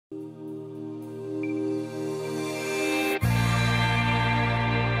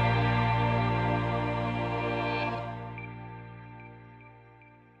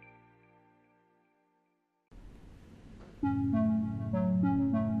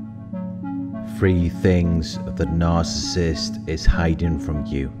3 things the narcissist is hiding from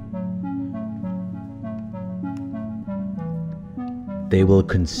you. They will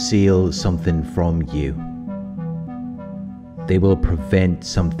conceal something from you. They will prevent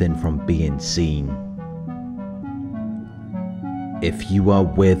something from being seen. If you are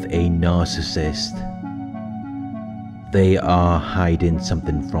with a narcissist, they are hiding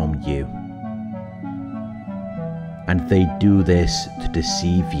something from you. And they do this to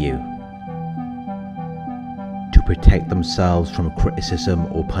deceive you, to protect themselves from criticism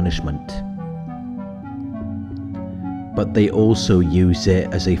or punishment. But they also use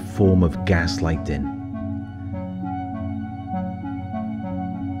it as a form of gaslighting.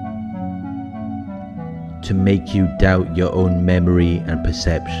 To make you doubt your own memory and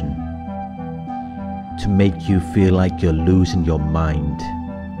perception. To make you feel like you're losing your mind.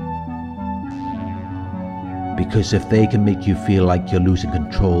 Because if they can make you feel like you're losing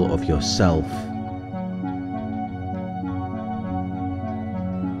control of yourself,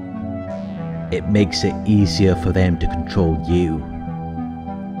 it makes it easier for them to control you.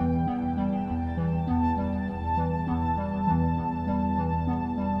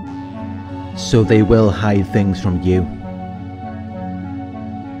 So they will hide things from you.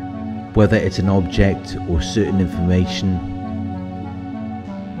 Whether it's an object or certain information,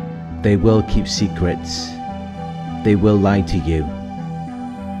 they will keep secrets. They will lie to you.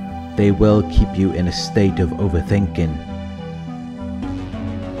 They will keep you in a state of overthinking.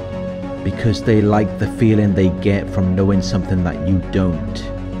 Because they like the feeling they get from knowing something that you don't.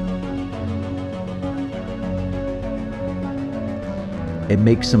 It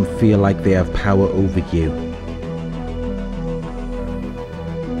makes them feel like they have power over you.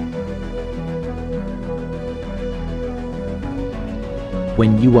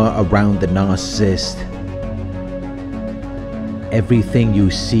 When you are around the narcissist, everything you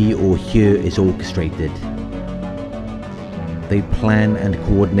see or hear is orchestrated. They plan and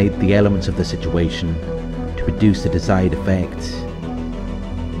coordinate the elements of the situation to produce the desired effect.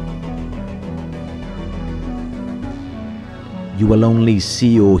 You will only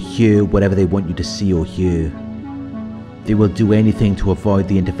see or hear whatever they want you to see or hear. They will do anything to avoid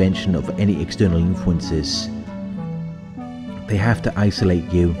the intervention of any external influences. They have to isolate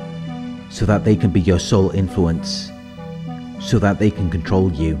you so that they can be your sole influence, so that they can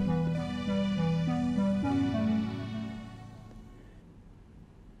control you.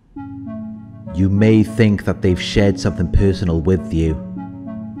 You may think that they've shared something personal with you,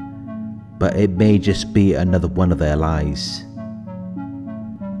 but it may just be another one of their lies.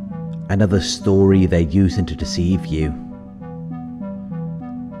 Another story they're using to deceive you.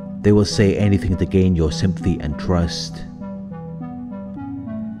 They will say anything to gain your sympathy and trust,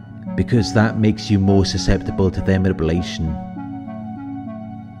 because that makes you more susceptible to their manipulation.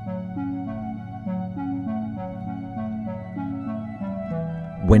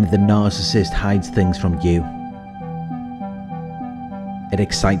 When the narcissist hides things from you, it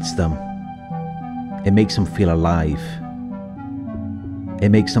excites them. It makes them feel alive. It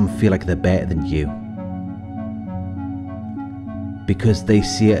makes them feel like they're better than you. Because they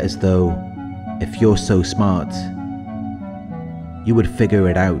see it as though, if you're so smart, you would figure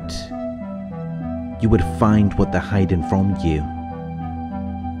it out. You would find what they're hiding from you.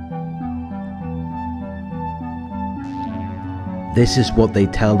 This is what they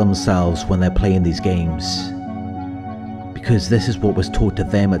tell themselves when they're playing these games, because this is what was taught to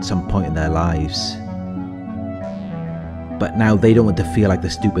them at some point in their lives. But now they don't want to feel like the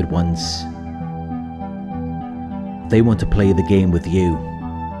stupid ones. They want to play the game with you.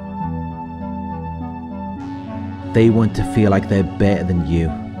 They want to feel like they're better than you,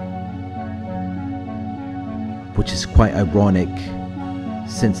 which is quite ironic,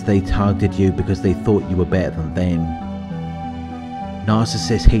 since they targeted you because they thought you were better than them.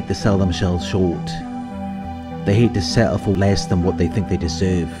 Narcissists hate to sell themselves short. They hate to settle for less than what they think they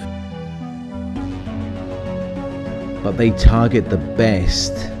deserve. But they target the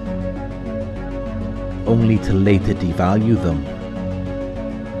best, only to later devalue them.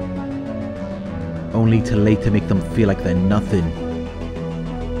 Only to later make them feel like they're nothing.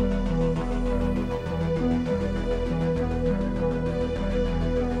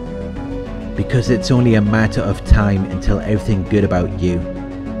 Because it's only a matter of time until everything good about you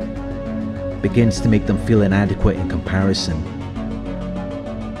begins to make them feel inadequate in comparison.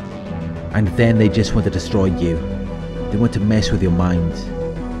 And then they just want to destroy you. They want to mess with your mind.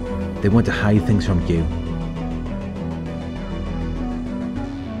 They want to hide things from you.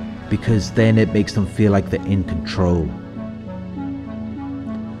 Because then it makes them feel like they're in control.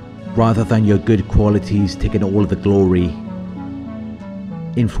 Rather than your good qualities taking all of the glory,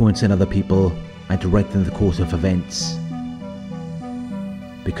 influencing other people, and directing the course of events,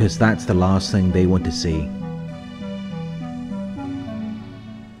 because that's the last thing they want to see.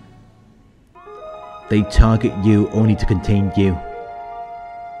 They target you only to contain you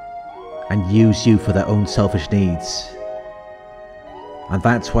and use you for their own selfish needs, and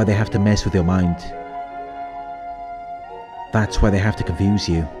that's why they have to mess with your mind. That's why they have to confuse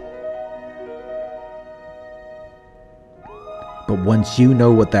you. But once you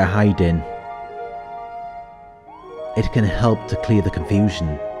know what they're hiding, it can help to clear the confusion.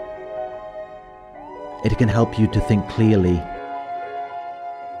 It can help you to think clearly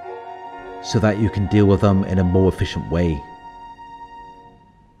so that you can deal with them in a more efficient way.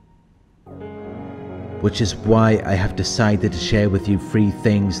 Which is why I have decided to share with you 3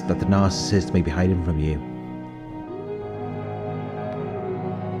 things that the narcissist may be hiding from you.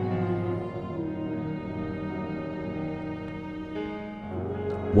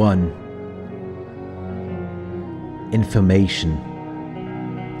 1. Information.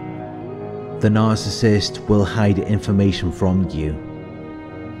 The narcissist will hide information from you.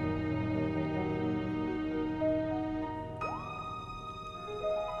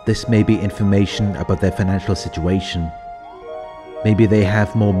 This may be information about their financial situation. Maybe they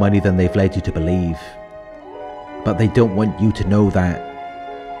have more money than they've led you to believe, but they don't want you to know that,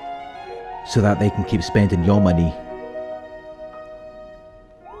 so that they can keep spending your money.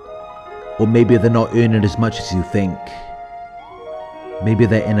 Or maybe they're not earning as much as you think. Maybe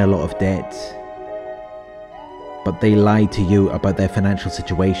they're in a lot of debt, but they lied to you about their financial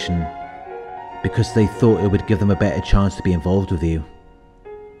situation because they thought it would give them a better chance to be involved with you.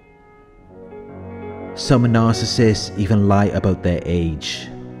 Some narcissists even lie about their age.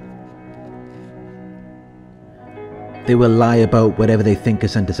 They will lie about whatever they think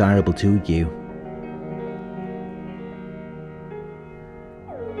is undesirable to you.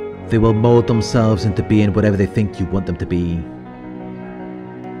 They will mold themselves into being whatever they think you want them to be.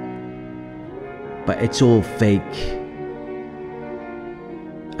 But it's all fake.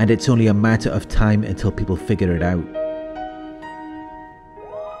 And it's only a matter of time until people figure it out.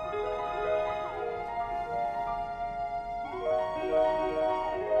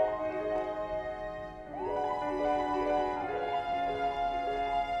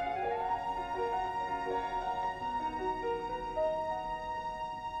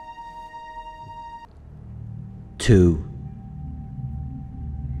 Two.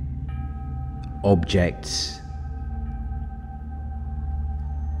 Objects.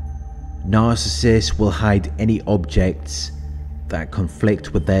 Narcissists will hide any objects that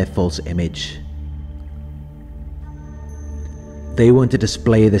conflict with their false image. They want to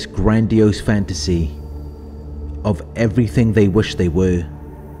display this grandiose fantasy of everything they wish they were.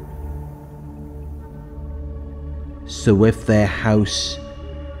 So if their house,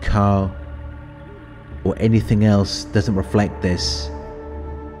 car, or anything else doesn't reflect this,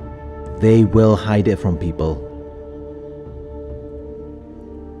 they will hide it from people.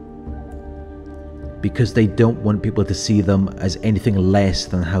 Because they don't want people to see them as anything less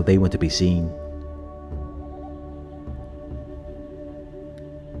than how they want to be seen.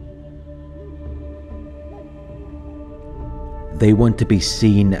 They want to be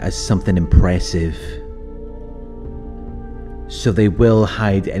seen as something impressive. So they will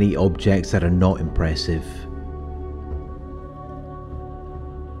hide any objects that are not impressive.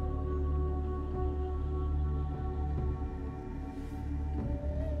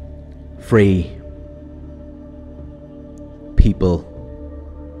 Three. People.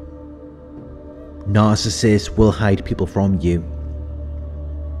 Narcissists will hide people from you.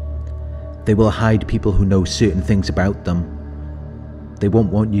 They will hide people who know certain things about them. They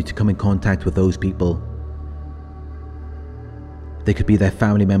won't want you to come in contact with those people. They could be their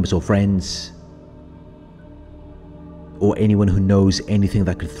family members or friends, or anyone who knows anything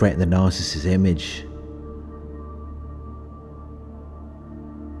that could threaten the narcissist's image.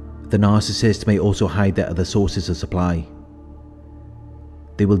 The narcissist may also hide their other sources of supply.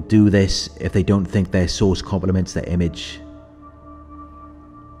 They will do this if they don't think their source complements their image.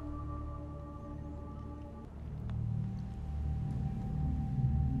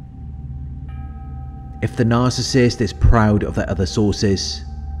 If the narcissist is proud of their other sources,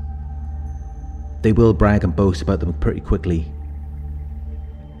 they will brag and boast about them pretty quickly.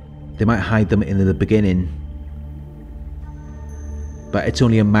 They might hide them in the beginning, but it's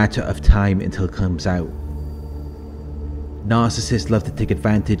only a matter of time until it comes out. Narcissists love to take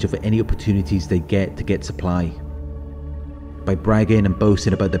advantage of any opportunities they get to get supply, by bragging and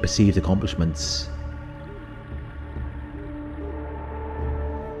boasting about their perceived accomplishments.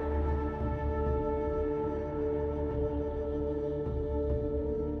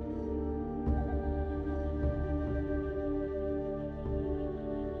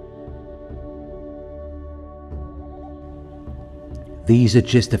 These are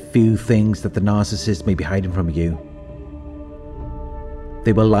just a few things that the narcissist may be hiding from you.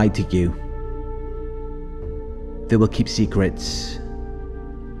 They will lie to you. They will keep secrets.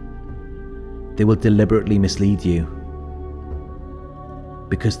 They will deliberately mislead you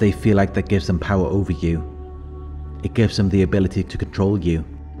because they feel like that gives them power over you. It gives them the ability to control you.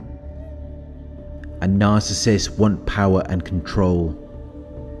 And narcissists want power and control.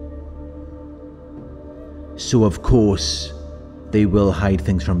 So of course, they will hide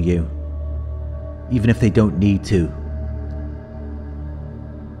things from you, even if they don't need to.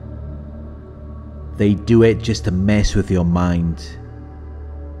 They do it just to mess with your mind.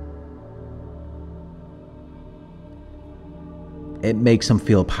 It makes them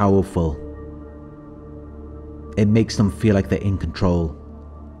feel powerful. It makes them feel like they're in control.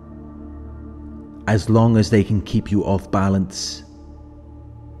 As long as they can keep you off balance,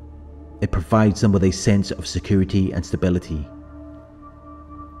 it provides them with a sense of security and stability.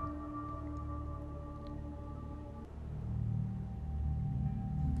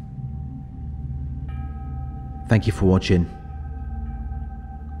 Thank you for watching.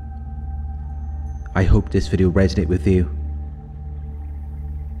 I hope this video resonated with you.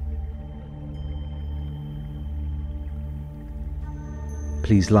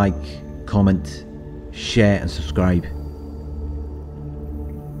 Please like, comment, share and subscribe.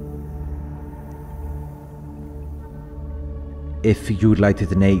 If you would like to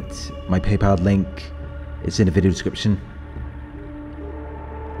donate, my PayPal link is in the video description.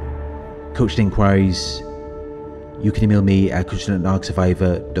 Coaching inquiries, you can email me at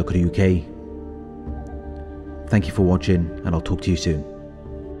coaching@narcsurvivor.co.uk. Thank you for watching, and I'll talk to you soon.